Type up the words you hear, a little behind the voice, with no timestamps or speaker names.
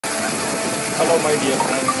Hello, my dear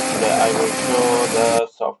friends. Today I will show the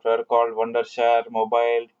software called Wondershare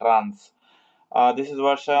MobileTrans. This is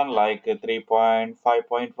version like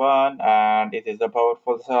 3.5.1, and it is a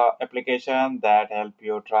powerful application that help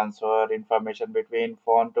you transfer information between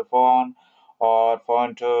phone to phone, or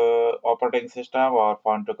phone to operating system, or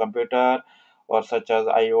phone to computer, or such as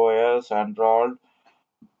iOS, Android.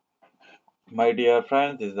 My dear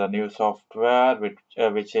friends, this is a new software which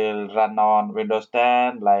will run on Windows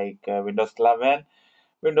 10, like Windows 11.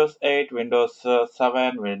 Windows 8, Windows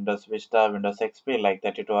 7, Windows Vista, Windows XP like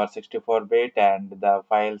 32 or 64-bit, and the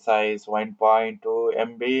file size 1.2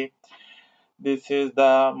 MB. This is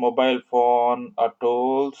the mobile phone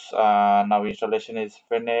tools. Now installation is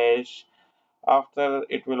finished. After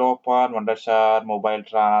it will open Wondershare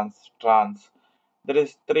MobileTrans. There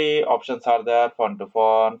is three options are there: phone to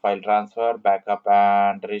phone, file transfer, backup,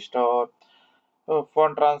 and restore. So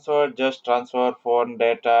phone transfer just transfer phone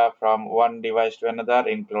data from one device to another,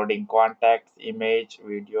 including contacts, image,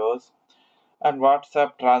 videos. And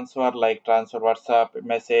WhatsApp transfer like transfer WhatsApp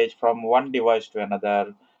message from one device to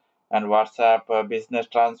another. And WhatsApp business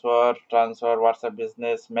transfer WhatsApp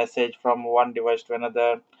business message from one device to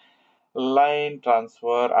another. Line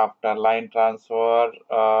transfer, after line transfer,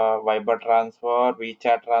 Viber transfer,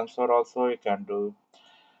 WeChat transfer also you can do.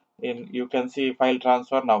 You can see file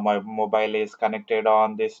transfer. Now my mobile is connected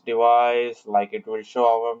on this device, like it will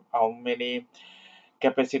show how many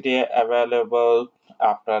capacity available.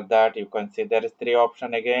 After that you can see there is three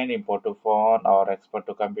option again: import to phone, or export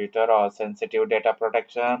to computer, or sensitive data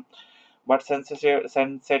protection. But sensitive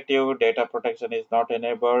data protection is not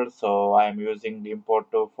enabled, so I am using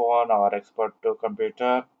import to phone or export to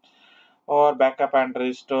computer. Or backup and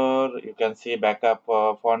restore, you can see backup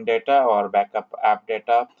phone data or backup app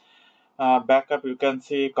data. Backup you can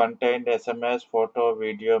see contained SMS, photo,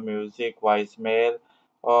 video, music, voicemail.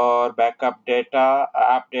 Or backup data,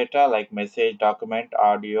 app data like message, document,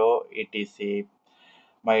 audio, etc.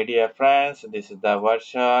 My dear friends, this is the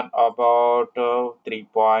version about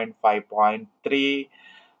 3.5.3.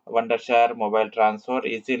 Wondershare mobile transfer.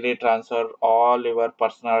 Easily transfer all your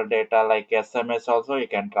personal data like SMS also you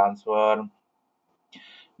can transfer.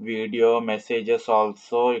 Video messages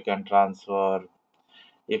also you can transfer.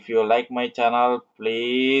 If you like my channel,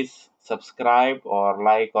 please subscribe or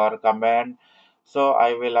like or comment. So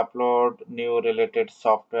I will upload new related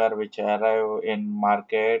software which arrive in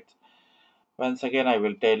market. Once again, I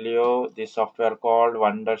will tell you this software called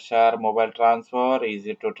Wondershare Mobile Transfer.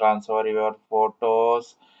 Easy to transfer your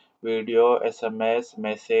photos, video, SMS,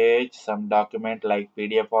 message, some document like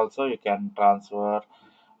PDF also you can transfer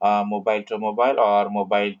mobile to mobile, or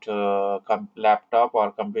mobile to laptop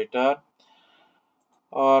or computer,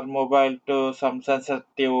 or mobile to some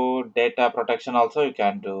sensitive data protection also you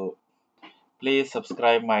can do. Please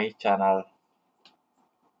subscribe my channel.